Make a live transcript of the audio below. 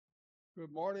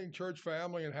Good morning, church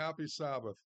family, and happy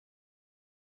Sabbath.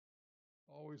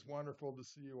 Always wonderful to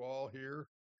see you all here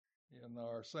in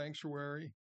our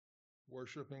sanctuary,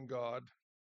 worshiping God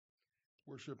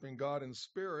in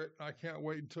spirit. I can't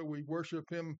wait until we worship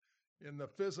Him in the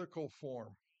physical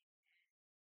form.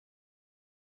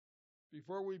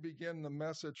 Before we begin the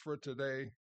message for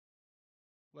today,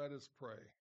 let us pray.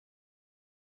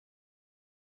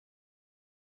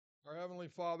 Our Heavenly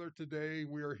Father, today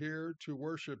we are here to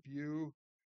worship you,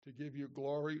 to give you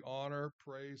glory, honor,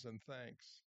 praise, and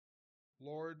thanks.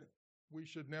 Lord, we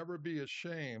should never be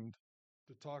ashamed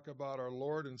to talk about our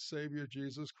Lord and Savior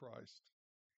Jesus Christ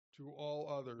to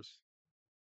all others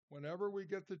whenever we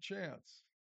get the chance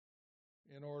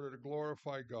in order to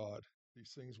glorify God.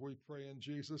 These things we pray in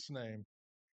Jesus' name.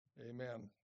 Amen.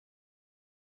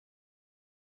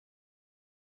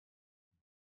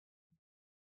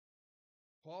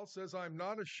 Paul says, I'm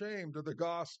not ashamed of the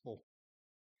gospel.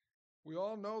 We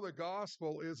all know the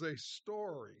gospel is a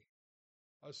story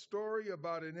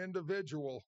about an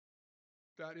individual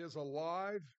that is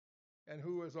alive and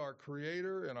who is our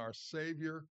creator and our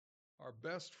savior, our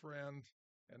best friend,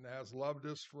 and has loved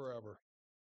us forever.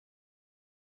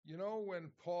 You know,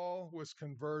 when Paul was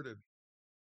converted,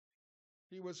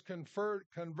 he was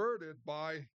converted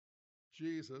by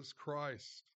Jesus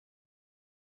Christ.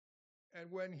 And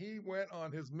when he went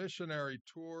on his missionary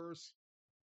tours,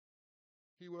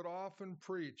 he would often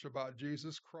preach about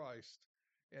Jesus Christ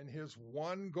and his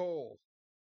one goal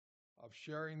of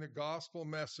sharing the gospel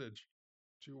message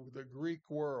to the Greek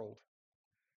world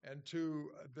and to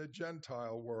the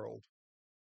Gentile world.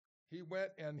 He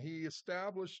went and he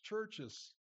established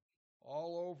churches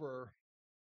all over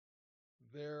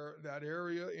that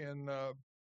area in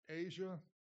Asia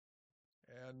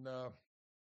and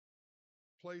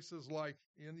places like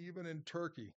even in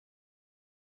Turkey.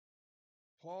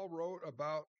 Paul wrote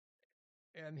about,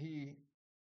 and he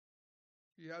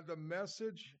had the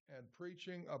message and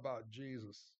preaching about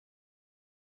Jesus.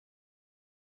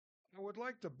 I would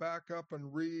like to back up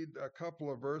and read a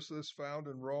couple of verses found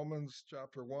in Romans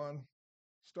chapter 1,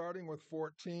 starting with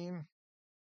 14.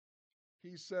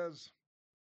 He says,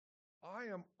 I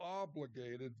am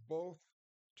obligated both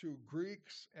to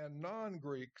Greeks and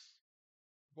non-Greeks,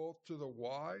 both to the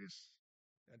wise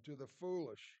and to the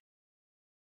foolish.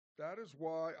 That is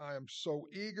why I am so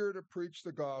eager to preach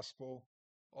the gospel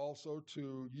also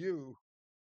to you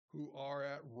who are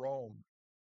at Rome.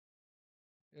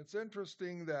 It's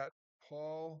interesting that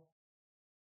Paul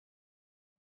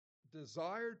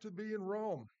desired to be in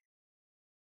Rome.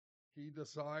 He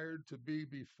desired to be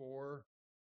before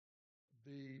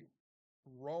the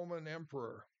Roman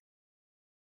emperor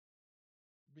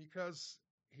because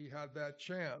he had that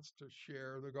chance to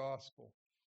share the gospel.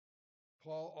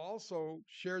 Paul also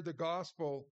shared the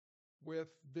gospel with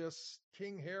this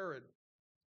King Herod,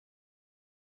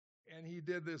 and he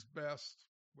did his best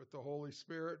with the Holy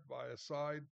Spirit by his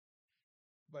side.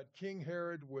 But King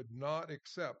Herod would not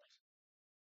accept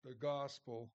the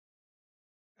gospel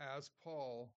as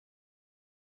Paul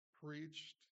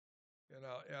preached and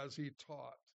as he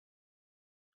taught.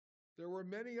 There were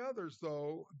many others,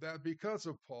 though, that because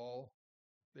of Paul,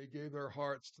 they gave their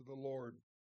hearts to the Lord.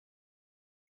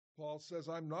 Paul says,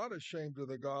 I'm not ashamed of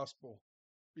the gospel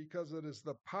because it is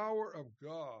the power of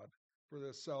God for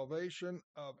the salvation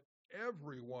of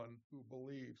everyone who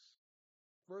believes,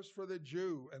 first for the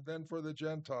Jew and then for the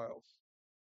Gentiles.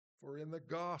 For in the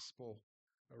gospel,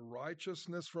 a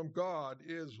righteousness from God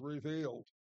is revealed,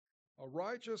 a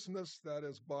righteousness that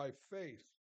is by faith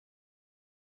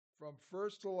from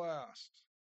first to last.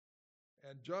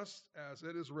 And just as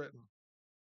it is written,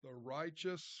 the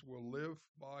righteous will live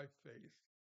by faith.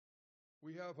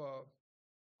 We have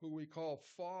who we call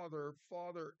Father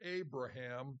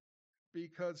Abraham,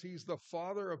 because he's the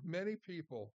father of many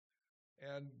people.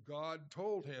 And God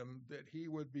told him that he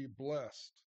would be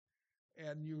blessed.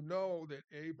 And you know that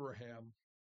Abraham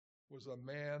was a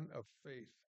man of faith.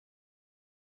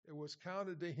 It was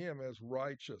counted to him as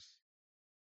righteous.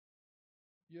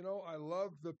 You know, I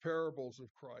love the parables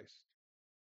of Christ.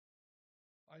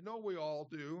 I know we all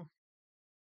do.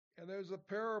 And there's a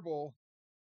parable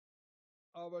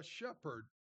of a shepherd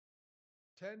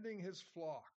tending his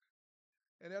flock.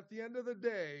 And at the end of the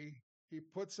day, he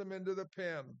puts them into the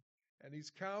pen and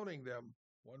he's counting them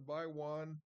one by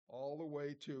one all the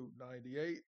way to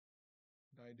 98,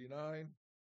 99. And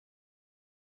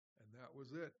that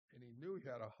was it. And he knew he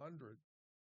had 100.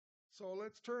 So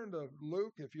let's turn to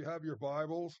Luke, if you have your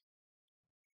Bibles.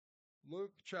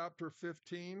 Luke chapter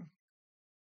 15.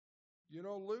 You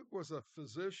know, Luke was a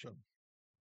physician,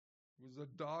 was a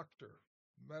doctor,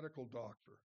 medical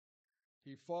doctor.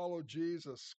 He followed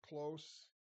Jesus close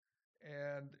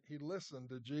and he listened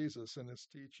to Jesus in his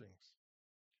teachings.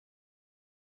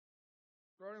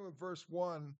 Starting with verse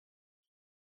 1,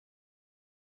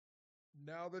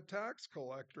 now the tax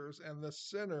collectors and the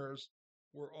sinners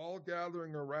were all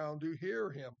gathering around to hear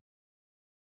him.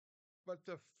 But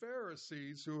the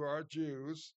Pharisees, who are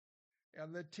Jews,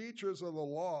 and the teachers of the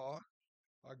law,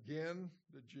 again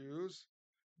the Jews,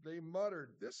 they muttered,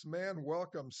 this man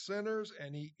welcomes sinners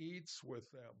and he eats with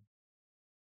them.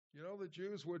 You know, the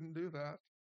Jews wouldn't do that.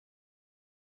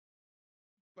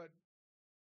 But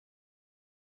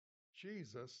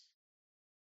Jesus,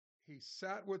 he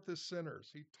sat with the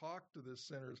sinners. He talked to the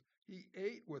sinners. He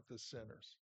ate with the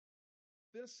sinners.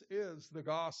 This is the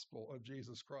gospel of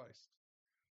Jesus Christ.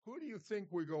 Who do you think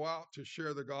we go out to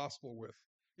share the gospel with?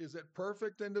 Is it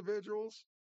perfect individuals?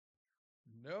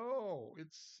 No,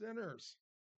 it's sinners.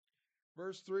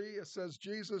 Verse 3, it says,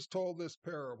 Jesus told this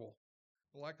parable.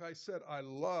 Like I said, I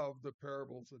love the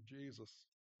parables of Jesus.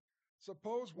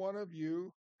 Suppose one of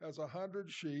you has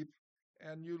 100 sheep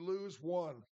and you lose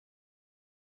one.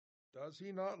 Does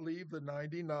he not leave the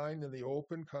 99 in the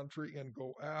open country and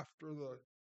go after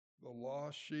the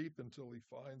lost sheep until he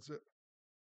finds it?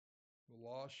 The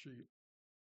lost sheep.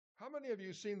 How many of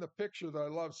you seen the picture that I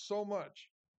love so much?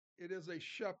 It is a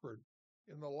shepherd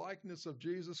in the likeness of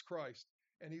Jesus Christ,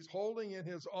 and he's holding in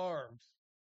his arms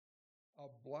a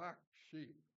black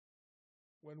sheep.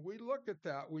 When we look at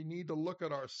that, we need to look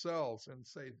at ourselves and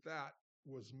say, that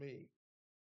was me.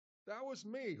 That was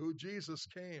me who Jesus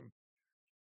came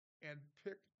and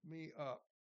picked me up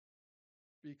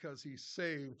because he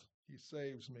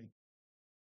saves me.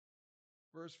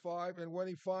 Verse 5, and when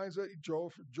he finds it, he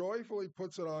joyfully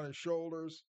puts it on his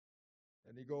shoulders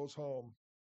and he goes home.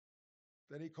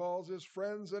 Then he calls his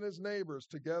friends and his neighbors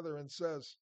together and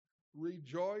says,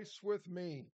 rejoice with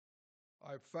me.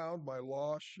 I've found my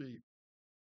lost sheep.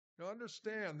 Now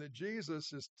understand that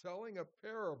Jesus is telling a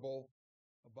parable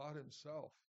about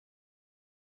himself.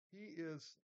 He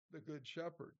is the good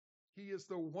shepherd. He is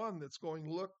the one that's going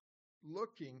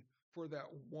looking for that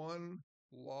one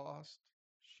lost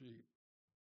sheep.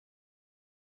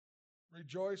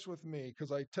 Rejoice with me,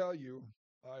 because I tell you,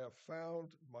 I have found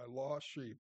my lost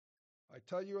sheep. I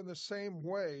tell you, in the same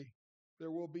way,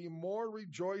 there will be more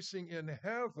rejoicing in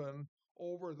heaven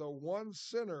over the one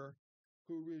sinner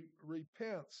who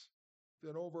repents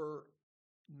than over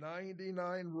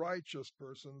 99 righteous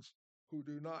persons who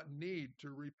do not need to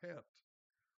repent.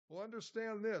 Well,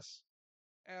 understand this,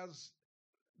 as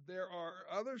there are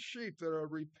other sheep that are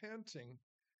repenting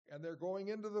and they're going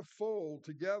into the fold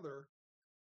together,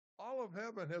 all of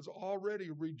heaven has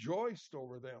already rejoiced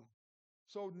over them.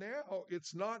 So now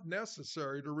it's not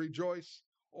necessary to rejoice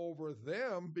over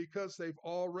them because they've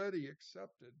already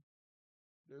accepted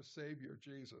their Savior,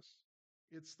 Jesus.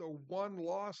 It's the one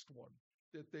lost one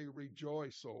that they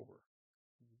rejoice over.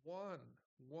 One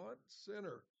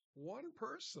sinner, one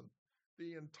person.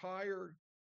 The entire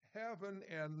heaven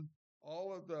and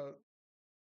all of the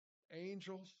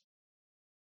angels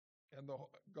and the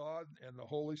God and the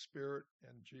Holy Spirit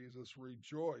and Jesus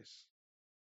rejoice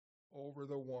over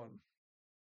the one.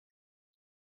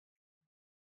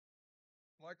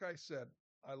 Like I said,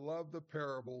 I love the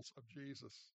parables of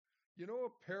Jesus. You know,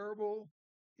 a parable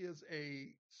is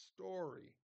a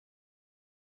story.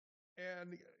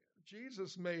 And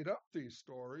Jesus made up these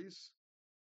stories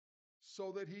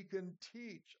so that he can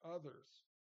teach others.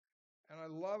 And I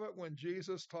love it when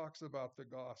Jesus talks about the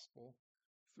gospel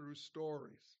through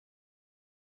stories.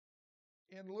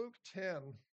 In Luke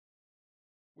 10,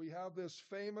 we have this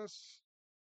famous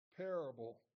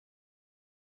parable,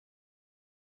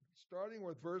 starting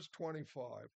with verse 25.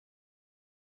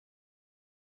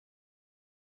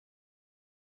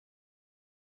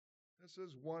 This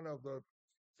is one of the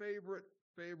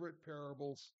favorite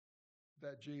parables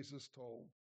that Jesus told.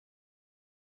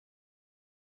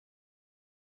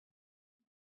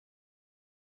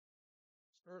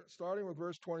 Starting with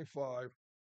verse 25.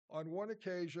 On one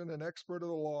occasion, an expert of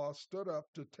the law stood up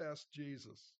to test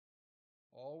Jesus,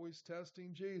 always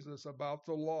testing Jesus about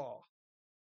the law,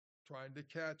 trying to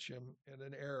catch him in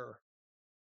an error.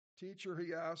 Teacher,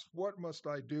 he asked, what must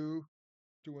I do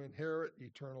to inherit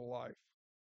eternal life?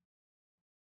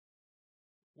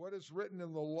 What is written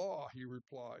in the law? He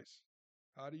replies.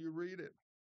 How do you read it?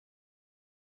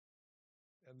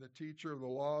 And the teacher of the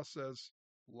law says,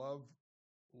 love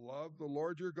the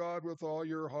Lord your God with all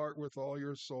your heart, with all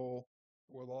your soul,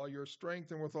 with all your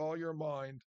strength, and with all your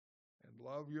mind, and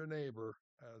love your neighbor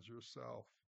as yourself.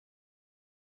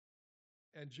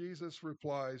 And Jesus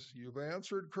replies, you've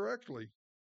answered correctly.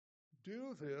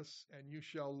 Do this and you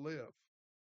shall live.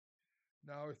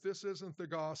 Now, if this isn't the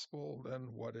gospel, then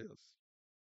what is?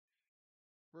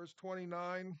 Verse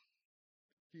 29,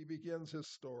 he begins his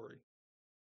story.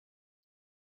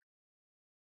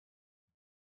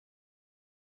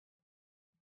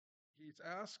 He's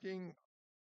asking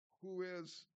who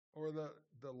is, or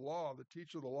the law, the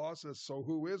teacher of the law says, so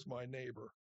who is my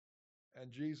neighbor?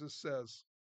 And Jesus says,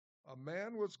 a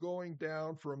man was going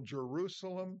down from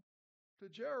Jerusalem to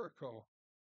Jericho.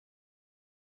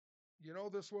 You know,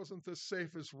 this wasn't the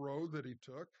safest road that he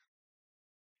took.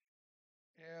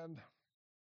 And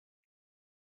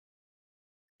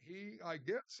he, I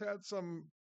guess, had some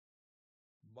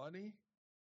money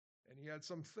and he had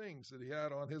some things that he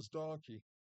had on his donkey.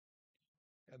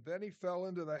 And then he fell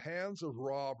into the hands of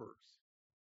robbers.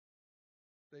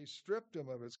 They stripped him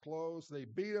of his clothes, they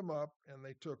beat him up, and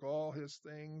they took all his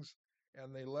things,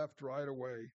 and they left right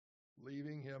away,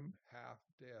 leaving him half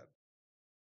dead.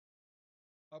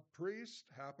 A priest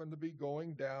happened to be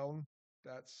going down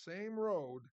that same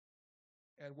road,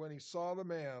 and when he saw the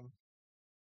man,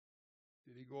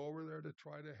 did he go over there to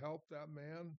try to help that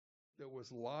man that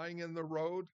was lying in the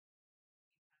road?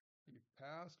 He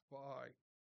passed by.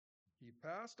 He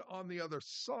passed on the other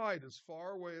side as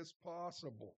far away as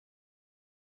possible.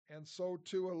 And so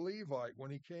too a Levite,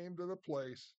 when he came to the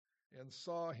place and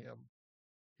saw him,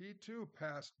 he too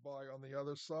passed by on the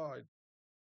other side.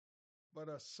 But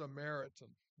a Samaritan.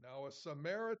 Now a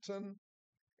Samaritan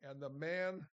and the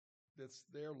man that's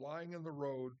there lying in the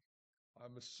road,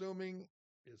 I'm assuming,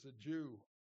 is a Jew.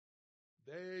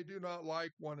 They do not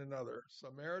like one another.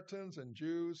 Samaritans and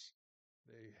Jews,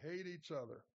 they hate each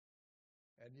other.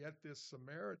 And yet this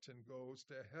Samaritan goes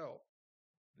to help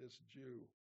this Jew.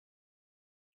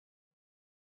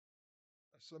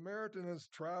 A Samaritan is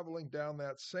traveling down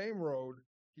that same road.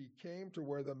 He came to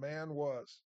where the man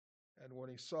was. And when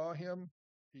he saw him,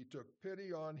 he took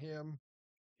pity on him.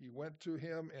 He went to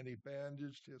him and he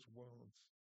bandaged his wounds,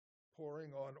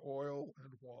 pouring on oil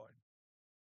and wine.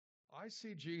 I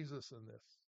see Jesus in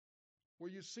this.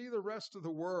 Where you see the rest of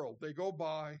the world, they go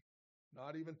by,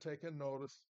 not even taking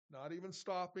notice, not even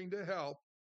stopping to help.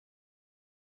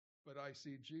 But I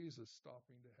see Jesus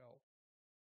stopping to help.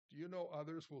 Do you know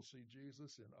others will see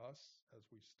Jesus in us as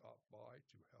we stop by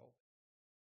to help?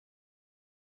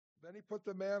 Then he put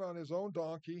the man on his own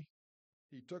donkey.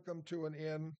 He took him to an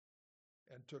inn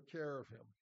and took care of him.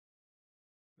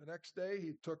 The next day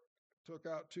he took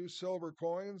out 2 silver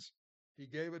coins. He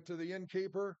gave it to the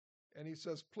innkeeper, and he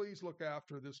says, please look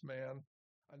after this man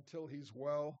until he's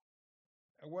well.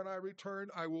 And when I return,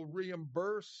 I will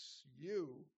reimburse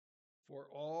you for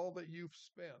all that you've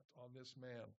spent on this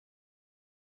man.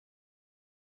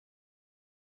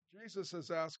 Jesus is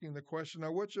asking the question,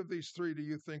 now which of these 3 do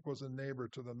you think was a neighbor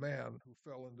to the man who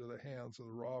fell into the hands of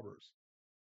the robbers?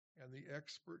 And the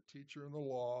expert teacher in the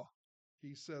law,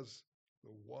 he says,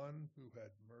 the one who had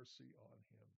mercy on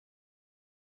him.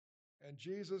 And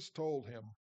Jesus told him,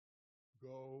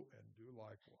 go and do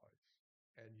likewise,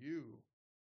 and you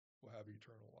will have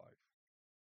eternal life.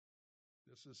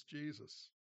 This is Jesus.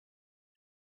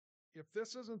 If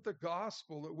this isn't the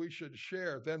gospel that we should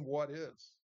share, then what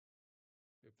is?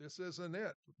 If this isn't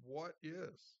it, what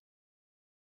is?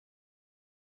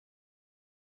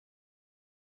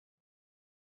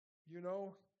 You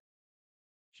know,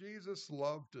 Jesus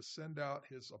loved to send out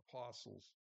his apostles.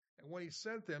 And when he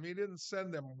sent them, he didn't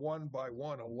send them one by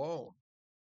one alone.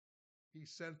 He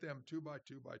sent them 2 by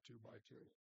 2 by 2 by 2.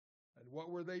 And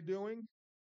what were they doing?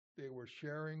 They were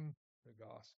sharing the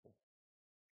gospel.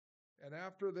 And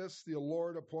after this, the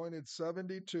Lord appointed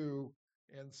 72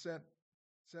 and sent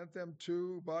them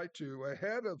 2 by 2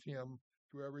 ahead of him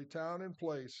to every town and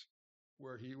place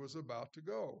where he was about to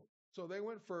go. So they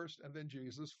went first, and then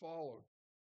Jesus followed.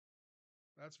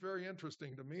 That's very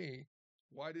interesting to me.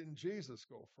 Why didn't Jesus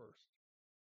go first?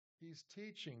 He's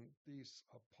teaching these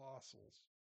apostles,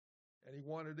 and he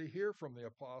wanted to hear from the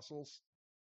apostles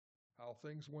how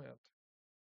things went.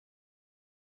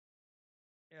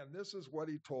 And this is what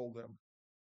he told them.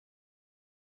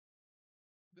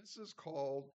 This is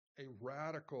called a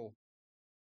radical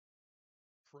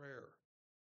prayer.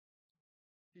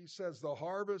 He says, the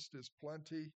harvest is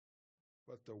plenty,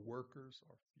 but the workers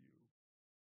are few.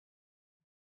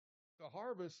 The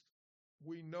harvest,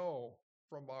 we know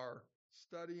from our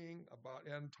studying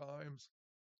about end times,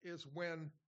 is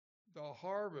when the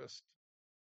harvest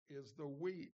is the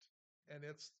wheat, and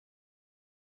it's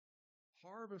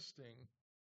harvesting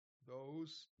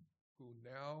those who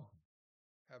now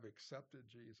have accepted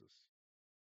Jesus.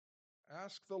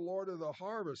 Ask the Lord of the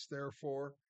harvest,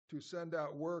 therefore, to send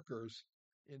out workers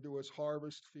into his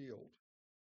harvest field.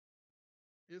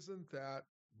 Isn't that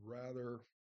rather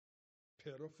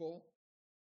pitiful?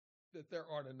 that there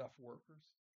aren't enough workers.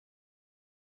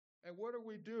 And what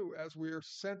do as we are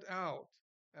sent out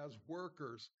as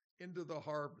workers into the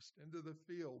harvest, into the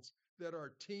fields that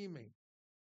are teeming?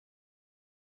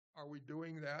 Are we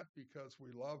doing that because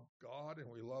we love God and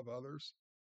we love others?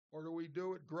 Or do we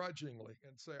do it grudgingly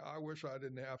and say, I wish I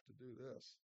didn't have to do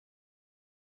this?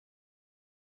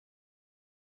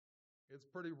 It's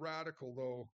pretty radical,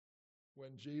 though,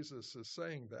 when Jesus is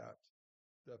saying that.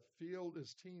 The field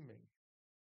is teeming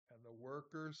and the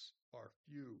workers are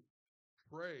few.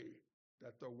 Pray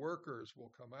that the workers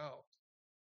will come out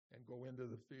and go into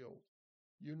the field.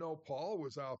 You know, Paul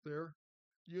was out there.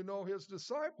 You know, his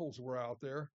disciples were out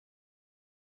there.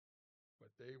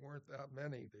 But they weren't that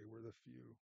many. They were the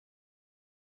few.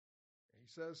 He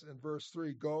says in verse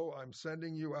 3, go, I'm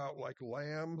sending you out like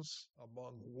lambs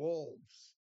among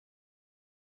wolves.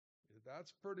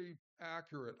 That's pretty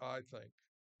accurate, I think.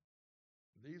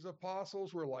 These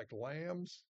apostles were like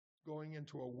lambs going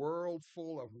into a world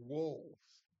full of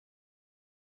wolves.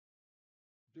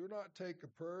 Do not take a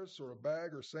purse or a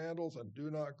bag or sandals, and do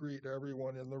not greet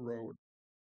everyone in the road.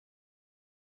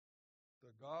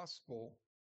 The gospel,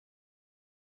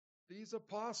 these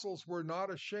apostles were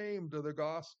not ashamed of the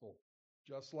gospel,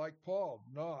 just like Paul,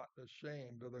 not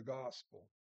ashamed of the gospel.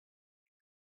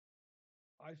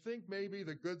 I think maybe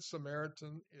the Good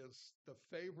Samaritan is the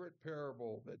favorite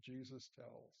parable that Jesus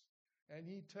tells. And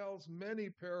he tells many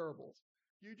parables.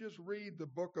 You just read the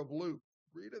book of Luke,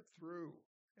 read it through,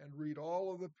 and read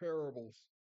all of the parables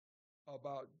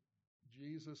about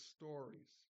Jesus' stories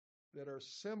that are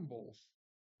symbols,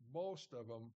 most of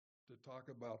them, to talk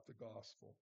about the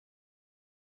gospel.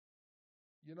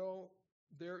 You know,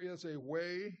 there is a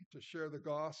way to share the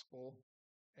gospel,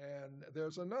 and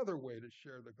there's another way to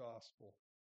share the gospel.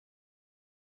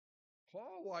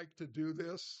 Paul liked to do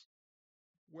this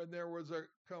when there was a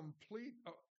complete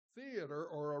theater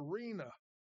or arena.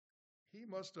 He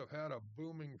must have had a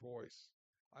booming voice.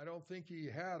 I don't think he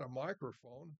had a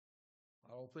microphone.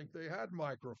 I don't think they had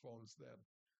microphones then.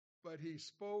 But he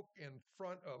spoke in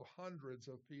front of hundreds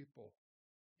of people.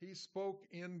 He spoke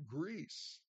in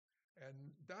Greece. And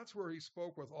that's where he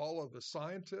spoke with all of the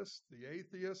scientists, the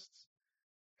atheists,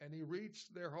 and he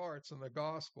reached their hearts in the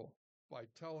gospel by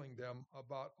telling them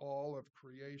about all of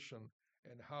creation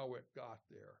and how it got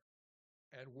there.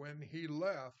 And when he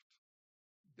left,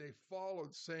 they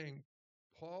followed saying,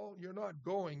 Paul, you're not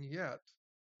going yet.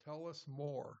 Tell us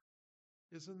more.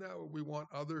 Isn't that what we want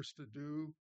others to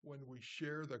do when we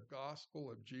share the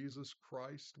gospel of Jesus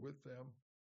Christ with them?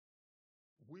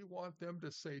 We want them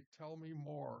to say, tell me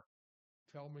more.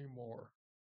 Tell me more.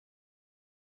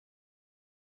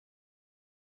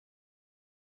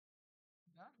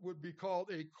 That would be called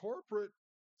a corporate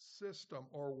system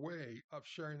or way of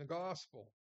sharing the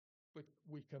gospel, but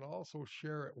we can also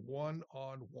share it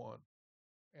one-on-one.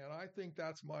 And I think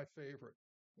that's my favorite.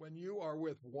 When you are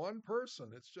with one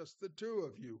person, it's just the two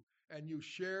of you, and you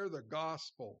share the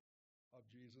gospel of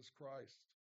Jesus Christ.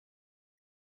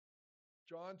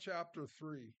 John chapter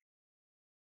 3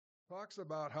 talks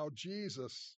about how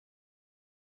Jesus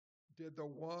did the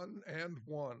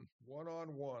one-on-one.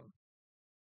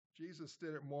 Jesus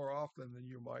did it more often than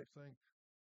you might think.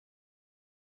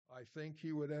 I think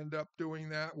he would end up doing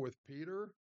that with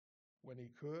Peter when he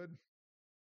could.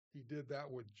 He did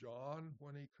that with John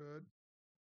when he could.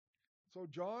 So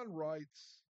John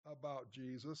writes about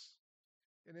Jesus,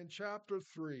 and in chapter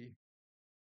 3,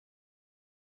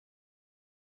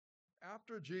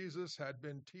 after Jesus had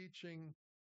been teaching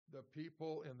the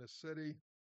people in the city,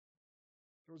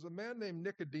 there was a man named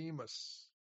Nicodemus.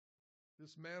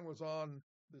 This man was on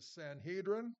the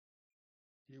Sanhedrin.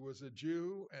 He was a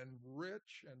Jew and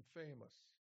rich and famous.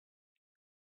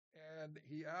 And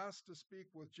he asked to speak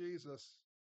with Jesus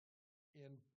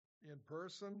in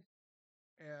person,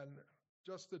 and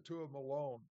just the two of them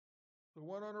alone. The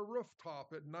one on a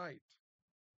rooftop at night.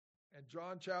 And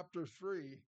John chapter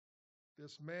 3,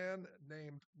 this man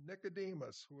named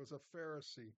Nicodemus, who was a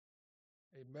Pharisee,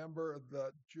 a member of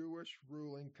the Jewish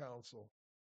ruling council,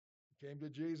 came to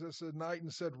Jesus at night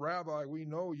and said, Rabbi, we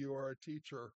know you are a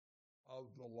teacher of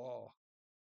the law.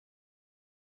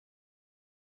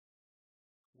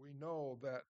 We know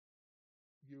that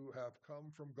you have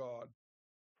come from God,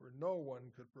 for no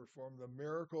one could perform the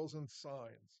miracles and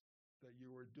signs that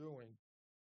you were doing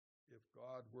if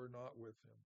God were not with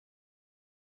him.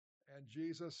 And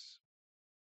Jesus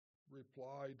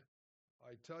replied,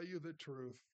 I tell you the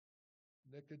truth,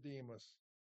 Nicodemus,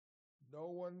 no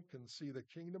one can see the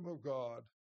kingdom of God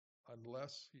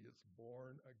unless he is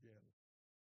born again.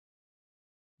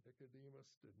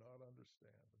 Nicodemus did not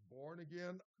understand. Born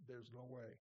again, there's no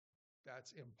way.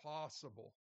 That's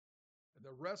impossible. And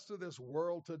the rest of this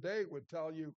world today would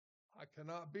tell you, I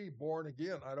cannot be born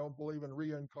again. I don't believe in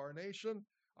reincarnation.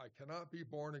 I cannot be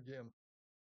born again.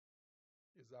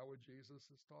 Is that what Jesus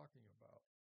is talking about?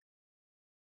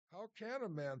 How can a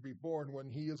man be born when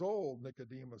he is old?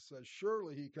 Nicodemus says,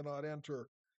 surely he cannot enter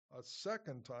a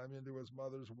second time into his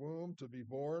mother's womb to be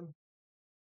born.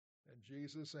 And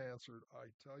Jesus answered, I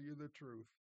tell you the truth.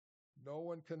 No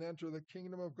one can enter the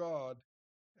kingdom of God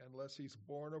unless he's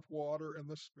born of water and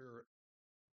the Spirit.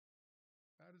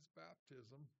 That is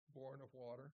baptism, born of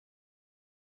water.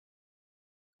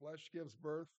 Flesh gives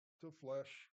birth to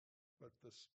flesh, but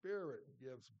the Spirit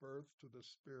gives birth to the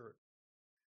Spirit.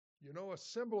 You know, a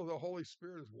symbol of the Holy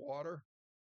Spirit is water.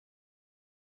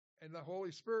 And the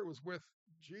Holy Spirit was with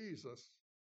Jesus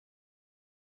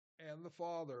and the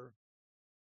Father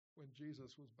when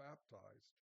Jesus was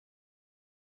baptized.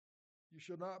 You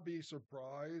should not be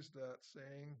surprised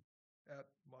at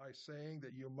my saying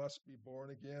that you must be born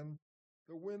again.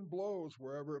 The wind blows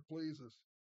wherever it pleases.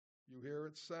 You hear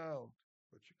its sound,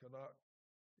 but you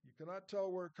cannot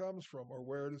tell where it comes from or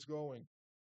where it is going.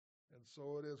 And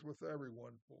so it is with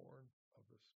everyone born of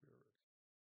the Spirit.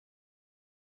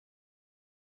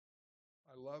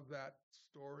 I love that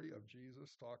story of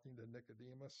Jesus talking to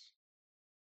Nicodemus.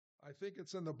 I think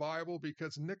it's in the Bible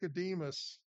because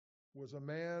Nicodemus was a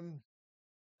man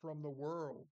from the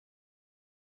world.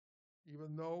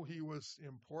 Even though he was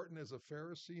important as a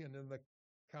Pharisee and in the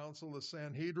council of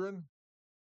Sanhedrin,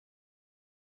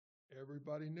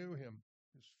 everybody knew him.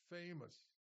 He was famous.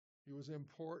 He was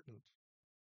important.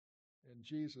 And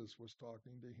Jesus was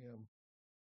talking to him.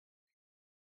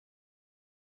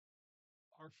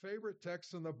 Our favorite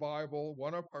text in the Bible,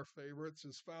 one of our favorites,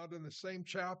 is found in the same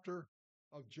chapter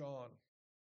of John.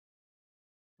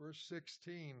 Verse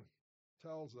 16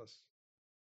 tells us,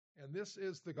 and this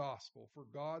is the gospel, for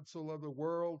God so loved the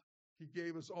world, he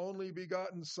gave his only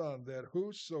begotten Son, that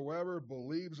whosoever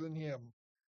believes in him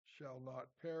shall not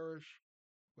perish,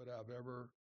 but have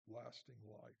everlasting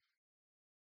life,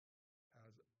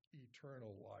 has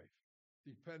eternal life,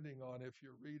 depending on if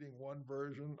you're reading one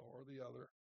version or the other.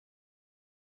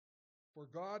 For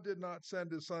God did not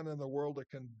send his Son in the world to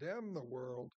condemn the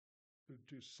world, but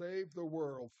to save the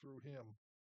world through him.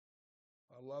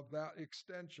 I love that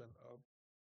extension of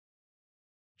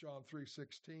John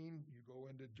 3:16. You go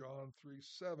into John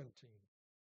 3:17.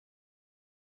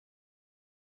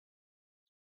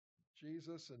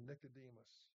 Jesus and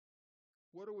Nicodemus.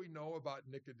 What do we know about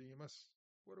Nicodemus?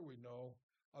 What do we know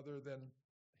other than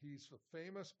he's a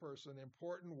famous person,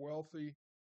 important, wealthy,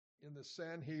 in the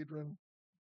Sanhedrin?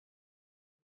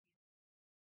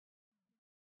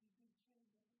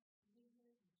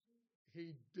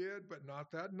 He did, but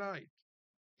not that night.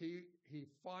 He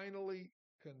finally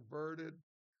converted.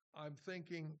 I'm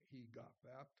thinking he got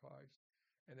baptized.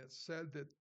 And it said that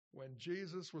when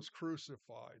Jesus was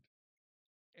crucified,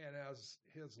 and as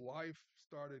his life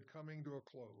started coming to a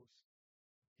close,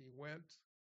 he went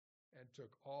and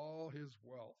took all his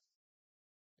wealth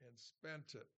and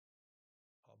spent it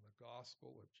on the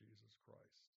gospel of Jesus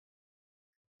Christ.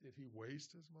 Did he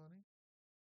waste his money?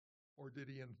 Or did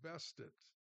he invest it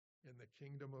in the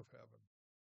kingdom of heaven?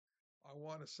 I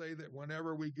want to say that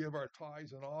whenever we give our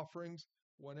tithes and offerings,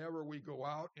 whenever we go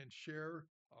out and share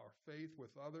our faith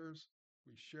with others,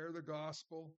 we share the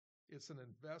gospel, it's an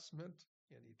investment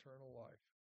in eternal life.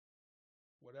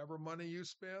 Whatever money you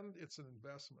spend, it's an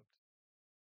investment.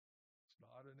 It's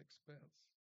not an expense.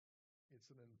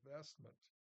 It's an investment,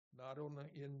 not only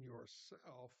in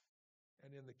yourself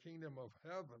and in the kingdom of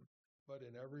heaven, but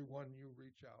in everyone you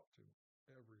reach out to,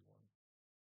 everyone.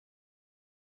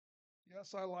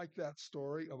 Yes, I like that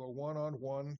story of a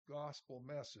one-on-one gospel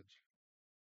message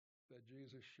that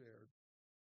Jesus shared.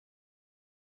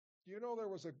 Do you know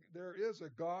there is a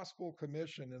gospel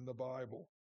commission in the Bible?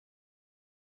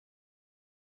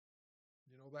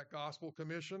 You know that gospel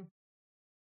commission?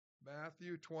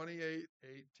 Matthew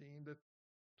 28:18 to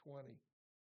 20.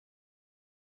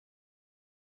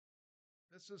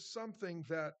 This is something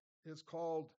that is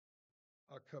called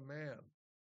a command.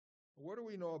 What do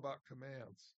we know about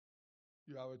commands?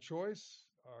 You have a choice.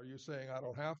 Are you saying I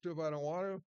don't have to if I don't want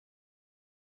to?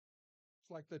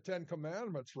 It's like the Ten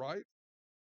Commandments, right?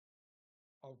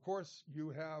 Of course, you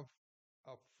have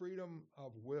a freedom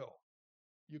of will.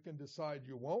 You can decide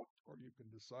you won't, or you can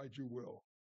decide you will.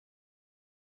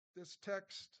 This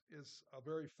text is a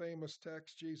very famous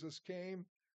text. Jesus came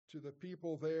to the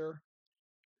people there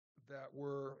that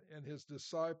were in his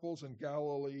disciples in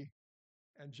Galilee,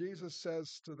 and Jesus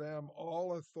says to them,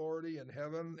 all authority in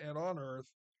heaven and on earth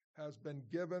has been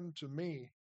given to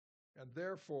me, and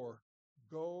therefore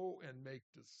go and make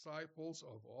disciples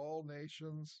of all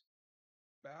nations,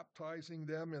 baptizing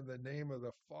them in the name of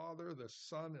the Father, the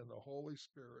Son, and the Holy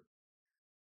Spirit.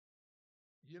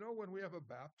 You know, when we have a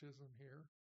baptism here,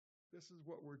 this is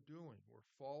what we're doing.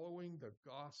 We're following the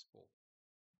gospel,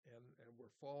 and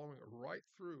we're following it right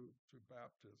through to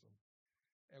baptism.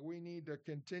 And we need to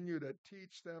continue to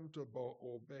teach them to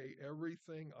obey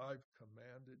everything I've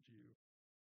commanded you.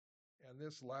 And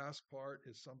this last part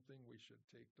is something we should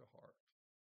take to heart.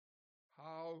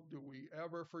 How do we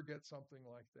ever forget something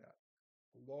like that?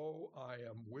 Lo, I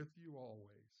am with you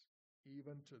always,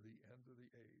 even to the end of the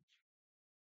age.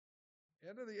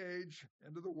 End of the age,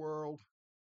 end of the world,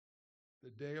 the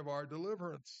day of our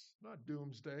deliverance, not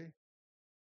doomsday.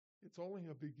 It's only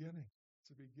a beginning.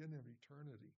 It's a beginning of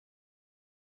eternity.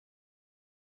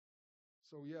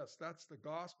 So, yes, that's the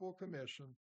gospel commission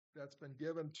that's been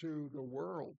given to the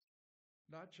world,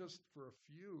 not just for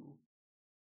a few,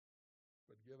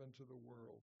 but given to the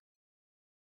world.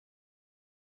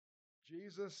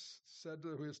 Jesus said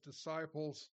to his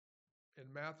disciples in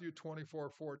Matthew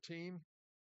 24:14,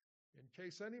 in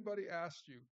case anybody asked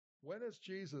you, when is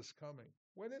Jesus coming?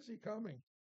 When is he coming?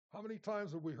 How many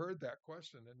times have we heard that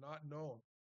question and not known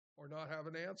or not have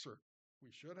an answer?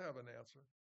 We should have an answer.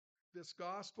 This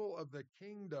gospel of the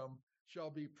kingdom shall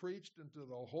be preached into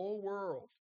the whole world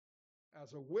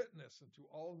as a witness unto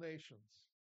all nations,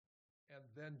 and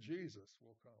then Jesus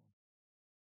will come.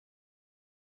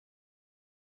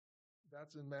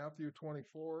 That's in Matthew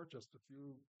 24, just a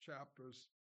few chapters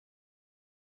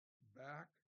back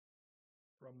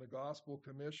from the Gospel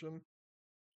Commission.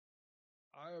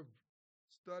 I have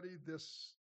studied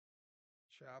this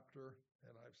chapter,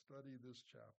 and I've studied this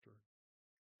chapter.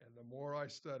 And the more I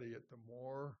study it, the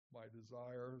more my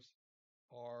desires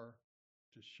are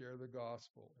to share the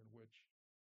gospel, in which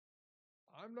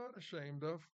I'm not ashamed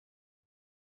of.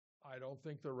 I don't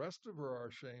think the rest of her are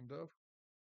ashamed of.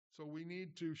 So we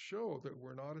need to show that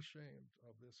we're not ashamed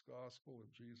of this gospel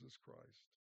of Jesus Christ.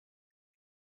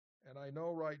 And I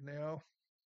know right now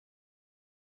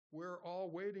we're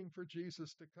all waiting for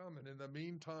Jesus to come. And in the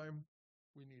meantime,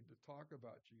 we need to talk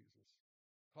about Jesus.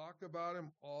 Talk about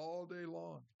him all day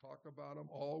long. Talk about him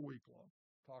all week long.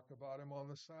 Talk about him on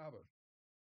the Sabbath.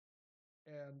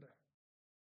 And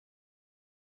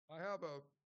I have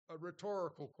a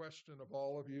rhetorical question of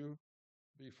all of you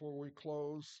before we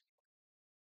close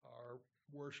our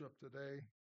worship today.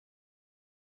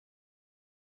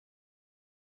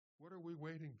 What are we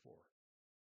waiting for?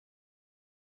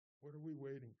 What are we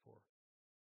waiting for?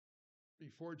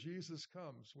 Before Jesus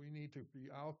comes, we need to be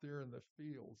out there in the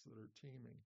fields that are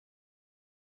teeming.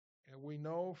 And we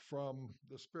know from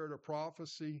the spirit of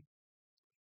prophecy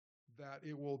that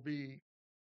it will be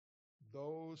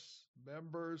those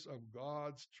members of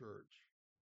God's church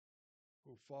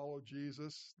who follow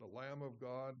Jesus, the Lamb of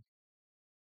God,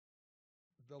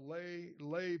 the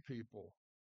lay people,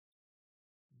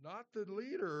 not the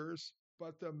leaders,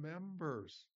 but the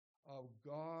members of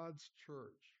God's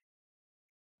church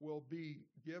will be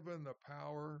given the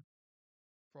power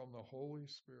from the Holy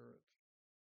Spirit.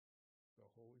 The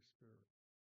Holy Spirit.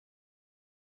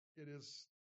 It is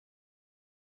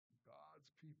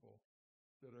God's people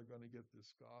that are going to get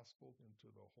this gospel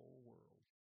into the whole world.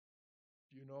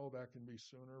 Do you know that can be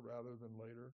sooner rather than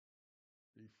later,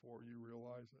 before you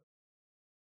realize it?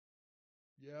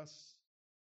 Yes,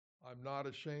 I'm not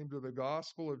ashamed of the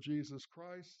gospel of Jesus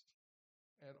Christ,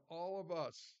 and all of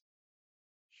us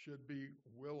should be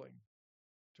willing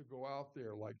to go out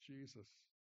there like Jesus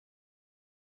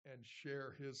and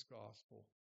share his gospel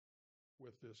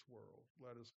with this world.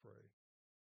 Let us pray.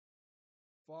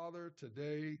 Father,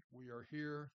 today we are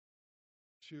here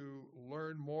to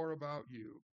learn more about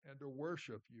you and to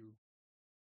worship you.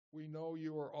 We know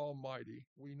you are almighty.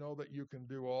 We know that you can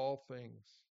do all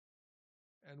things.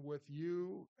 And with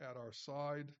you at our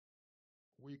side,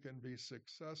 we can be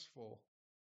successful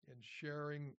in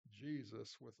sharing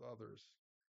Jesus with others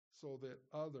so that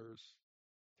others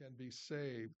can be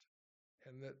saved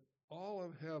and that all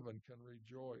of heaven can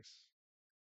rejoice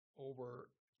over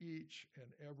each and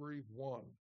every one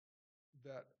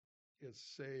that is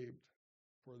saved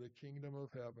for the kingdom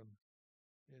of heaven.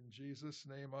 In Jesus'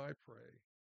 name I pray.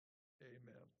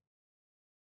 Amen.